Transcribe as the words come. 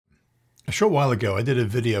A short while ago, I did a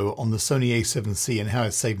video on the Sony A7C and how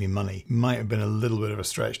it saved me money. Might have been a little bit of a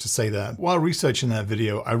stretch to say that. While researching that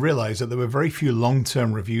video, I realized that there were very few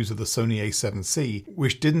long-term reviews of the Sony A7C,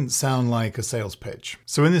 which didn't sound like a sales pitch.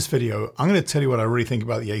 So in this video, I'm going to tell you what I really think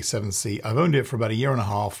about the A7C. I've owned it for about a year and a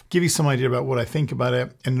half, give you some idea about what I think about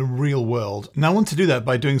it in the real world. Now I want to do that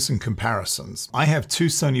by doing some comparisons. I have two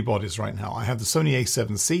Sony bodies right now. I have the Sony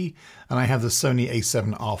A7C and I have the Sony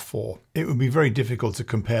A7R4. It would be very difficult to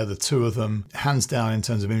compare the two of them. Hands down, in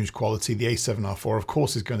terms of image quality, the A7R4 of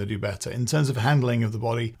course is going to do better. In terms of handling of the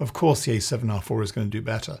body, of course the A7R4 is going to do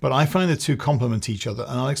better. But I find the two complement each other,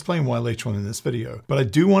 and I'll explain why later on in this video. But I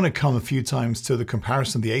do want to come a few times to the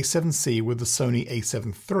comparison of the A7C with the Sony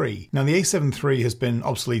A7 III. Now the A7 III has been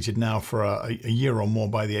obsoleted now for a year or more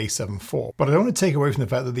by the A7 IV. But I don't want to take away from the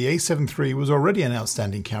fact that the A7 III was already an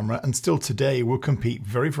outstanding camera and still today will compete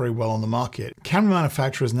very, very well on the market. Camera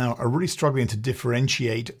manufacturers now are really struggling to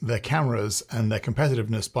differentiate their cameras and their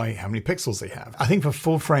competitiveness by how many pixels they have. I think for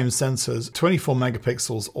full frame sensors, 24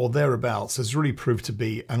 megapixels or thereabouts has really proved to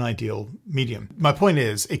be an ideal medium. My point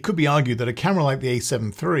is, it could be argued that a camera like the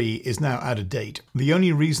A7 III is now out of date. The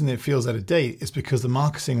only reason it feels out of date is because the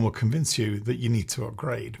marketing will convince you that you need to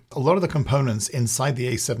upgrade. A lot of the components inside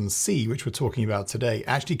the A7C, which we're talking about today,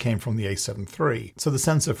 actually came from the A7 III. So the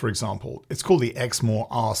sensor, for example, it's called the XMOR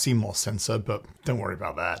R-CMOS sensor, but don't worry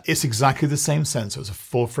about that. It's exactly the same sensor. It's a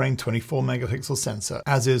full frame 24 megapixel sensor,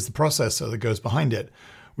 as is the processor that goes behind it,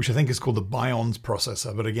 which I think is called the Bions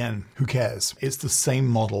processor, but again, who cares? It's the same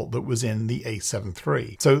model that was in the A7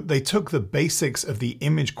 III. So they took the basics of the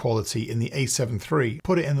image quality in the A7 III,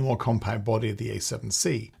 put it in the more compact body of the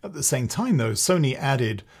A7C. At the same time though, Sony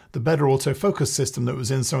added the better autofocus system that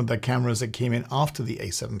was in some of their cameras that came in after the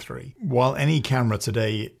A7 III. While any camera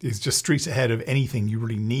today is just streets ahead of anything you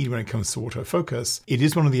really need when it comes to autofocus, it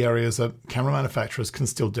is one of the areas that camera manufacturers can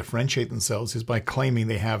still differentiate themselves is by claiming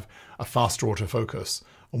they have a faster autofocus,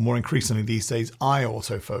 or more increasingly these days, eye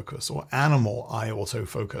autofocus or animal eye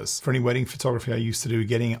autofocus. For any wedding photography I used to do,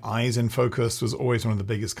 getting eyes in focus was always one of the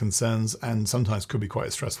biggest concerns and sometimes could be quite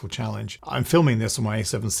a stressful challenge. I'm filming this on my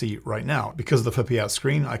A7C right now. Because of the flippy out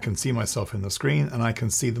screen, I can see myself in the screen and I can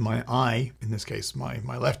see that my eye, in this case my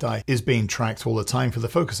left eye, is being tracked all the time for the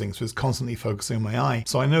focusing, so it's constantly focusing on my eye.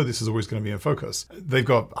 So I know this is always going to be in focus. They've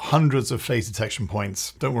got hundreds of phase detection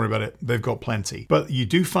points. Don't worry about it, they've got plenty. But you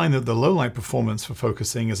do find that the low light performance for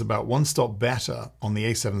focusing is about one stop better on the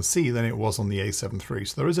A7C than it was on the A7 III.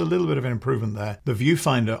 So there is a little bit of an improvement there. The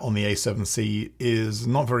viewfinder on the A7C is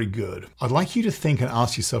not very good. I'd like you to think and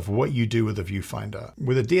ask yourself what you do with the viewfinder.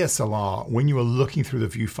 With a DSLR, when you were looking through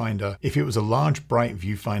the viewfinder, if it was a large, bright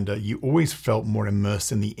viewfinder, you always felt more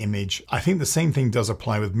immersed in the image. I think the same thing does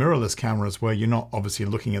apply with mirrorless cameras, where you're not obviously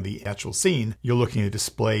looking at the actual scene, you're looking at a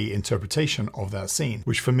display interpretation of that scene,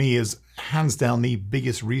 which for me is hands down the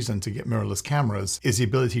biggest reason to get mirrorless cameras, is the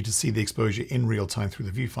ability to see the exposure in real time through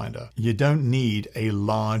the viewfinder. You don't need a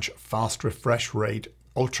large, fast refresh rate,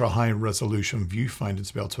 ultra high resolution viewfinder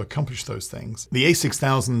to be able to accomplish those things. The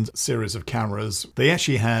A6000 series of cameras, they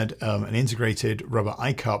actually had an integrated rubber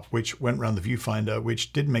eye cup which went around the viewfinder,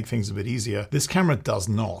 which did make things a bit easier. This camera does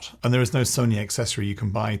not, and there is no Sony accessory you can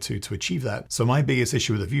buy to achieve that. So my biggest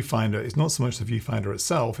issue with the viewfinder is not so much the viewfinder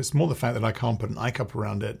itself, it's more the fact that I can't put an eye cup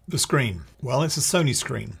around it. The screen, well, it's a Sony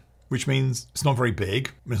screen, which means it's not very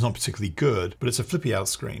big, it's not particularly good, but it's a flippy out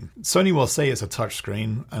screen. Sony will say it's a touch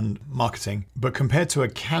screen and marketing, but compared to a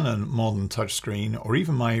Canon modern touch screen, or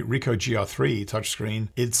even my Ricoh GR3 touch screen,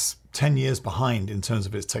 it's 10 years behind in terms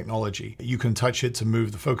of its technology. You can touch it to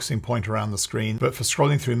move the focusing point around the screen, but for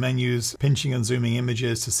scrolling through menus, pinching and zooming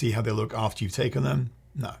images to see how they look after you've taken them,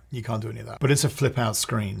 no, you can't do any of that. But it's a flip out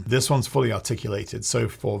screen. This one's fully articulated, so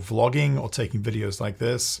for vlogging or taking videos like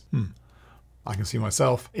this, I can see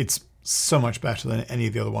myself. It's so much better than any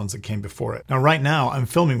of the other ones that came before it. Now, right now, I'm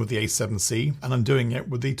filming with the A7C, and I'm doing it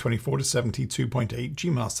with the 24-70 2.8 G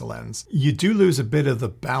Master lens. You do lose a bit of the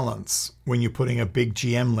balance when you're putting a big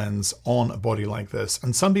GM lens on a body like this.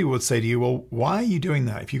 And some people would say to you, well, why are you doing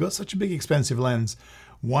that? If you've got such a big, expensive lens,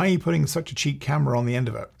 why are you putting such a cheap camera on the end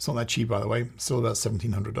of it? It's not that cheap, by the way, still about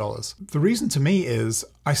 $1,700. The reason to me is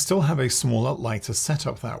I still have a smaller, lighter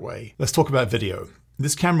setup that way. Let's talk about video.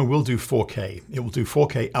 This camera will do 4K. It will do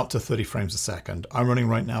 4K up to 30 frames a second. I'm running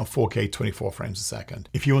right now 4K 24 frames a second.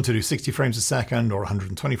 If you want to do 60 frames a second or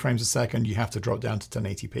 120 frames a second, you have to drop down to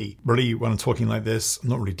 1080p. Really, when I'm talking like this, I'm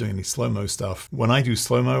not really doing any slow-mo stuff. When I do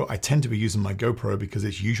slow-mo, I tend to be using my GoPro because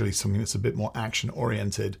it's usually something that's a bit more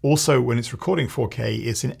action-oriented. Also, when it's recording 4K,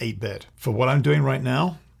 it's in 8-bit. For what I'm doing right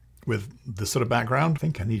now, with this sort of background, I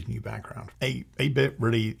think I need a new background. 8-bit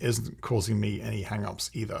really isn't causing me any hang-ups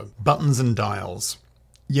either. Buttons and dials.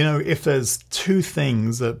 You know, if there's two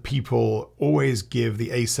things that people always give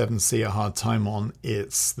the A7C a hard time on,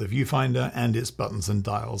 it's the viewfinder and its buttons and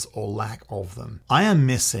dials, or lack of them. I am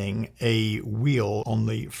missing a wheel on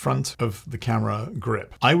the front of the camera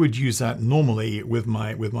grip. I would use that normally with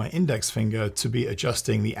my index finger to be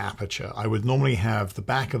adjusting the aperture. I would normally have the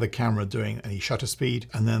back of the camera doing any shutter speed,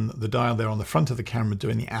 and then the dial there on the front of the camera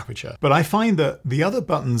doing the aperture. But I find that the other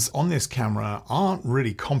buttons on this camera aren't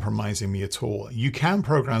really compromising me at all. You can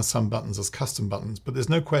program some buttons as custom buttons, but there's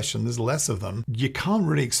no question there's less of them. You can't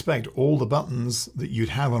really expect all the buttons that you'd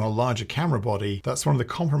have on a larger camera body. That's one of the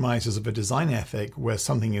compromises of a design ethic where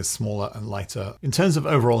something is smaller and lighter. In terms of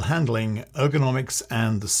overall handling, ergonomics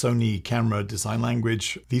and the Sony camera design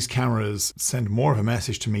language, these cameras send more of a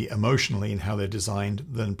message to me emotionally in how they're designed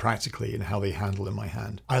than practically in how they handle in my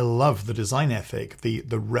hand. I love the design ethic, the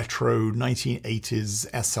retro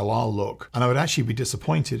 1980s SLR look, and I would actually be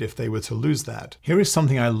disappointed if they were to lose that. Here is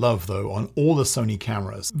something I love though on all the Sony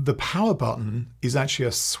cameras. The power button is actually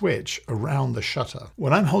a switch around the shutter.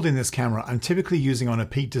 When I'm holding this camera, I'm typically using on a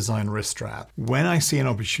Peak Design wrist strap. When I see an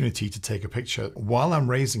opportunity to take a picture, while I'm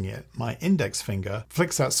raising it, my index finger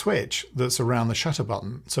flicks that switch that's around the shutter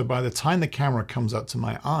button. So by the time the camera comes up to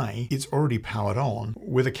my eye, it's already powered on.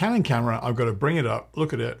 With a Canon camera, I've got to bring it up,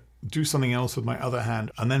 look at it, do something else with my other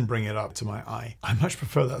hand, and then bring it up to my eye. I much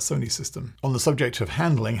prefer that Sony system. On the subject of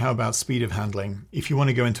handling, how about speed of handling? If you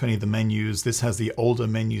want to go into any of the menus, this has the older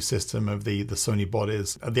menu system of the Sony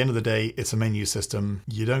bodies. At the end of the day, it's a menu system.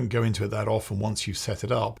 You don't go into it that often once you've set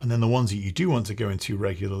it up. And then the ones that you do want to go into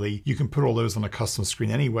regularly, you can put all those on a custom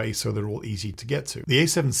screen anyway, so they're all easy to get to. The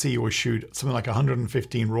A7C will shoot something like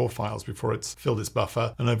 115 RAW files before it's filled its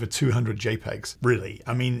buffer, and over 200 JPEGs. Really,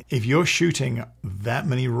 I mean, if you're shooting that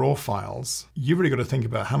many RAW files, you've really got to think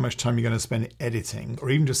about how much time you're going to spend editing or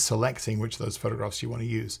even just selecting which of those photographs you want to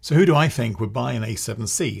use. So who do I think would buy an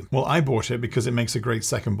A7C? Well, I bought it because it makes a great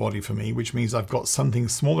second body for me, which means I've got something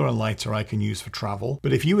smaller and lighter I can use for travel.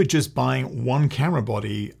 But if you were just buying one camera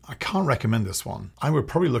body, I can't recommend this one. I would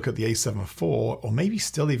probably look at the A7 IV, or maybe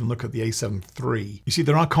still even look at the A7 III. You see,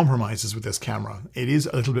 there are compromises with this camera. It is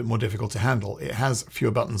a little bit more difficult to handle. It has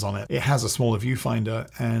fewer buttons on it. It has a smaller viewfinder.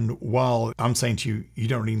 And while I'm saying to you, you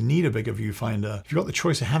don't really need a bigger viewfinder, if you've got the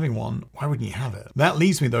choice of having one, why wouldn't you have it? That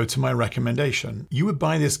leads me though to my recommendation. You would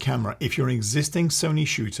buy this camera if you're an existing Sony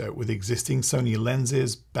shooter with existing Sony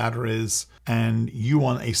lenses, batteries, and you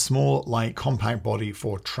want a small, light, compact body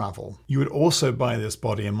for travel. You would also buy this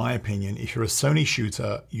body, in my opinion, if you're a Sony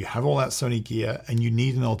shooter, you have all that Sony gear, and you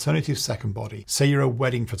need an alternative second body. Say you're a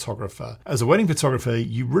wedding photographer. As a wedding photographer,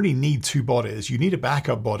 you really need two bodies. You need a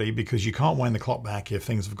backup body because you can't wind the clock back if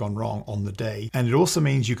things have gone wrong on the day. And it also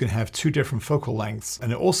means you can have two different focal lengths.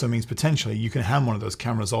 And it also means potentially you can hand one of those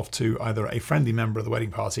cameras off to either a friendly member of the wedding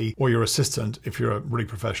party or your assistant if you're a really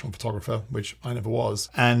professional photographer, which I never was.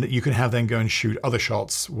 And you can have them go and shoot other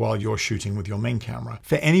shots while you're shooting with your main camera.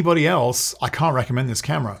 For anybody else, I can't recommend this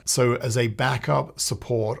camera. So as a backup,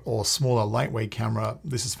 support, or smaller lightweight camera,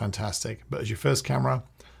 this is fantastic. But as your first camera,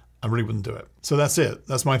 I really wouldn't do it. So that's it.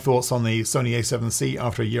 That's my thoughts on the Sony A7C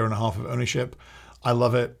after a year and a half of ownership. I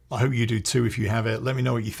love it. I hope you do too if you have it. Let me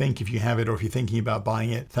know what you think if you have it or if you're thinking about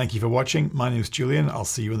buying it. Thank you for watching. My name is Julian. I'll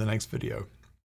see you in the next video.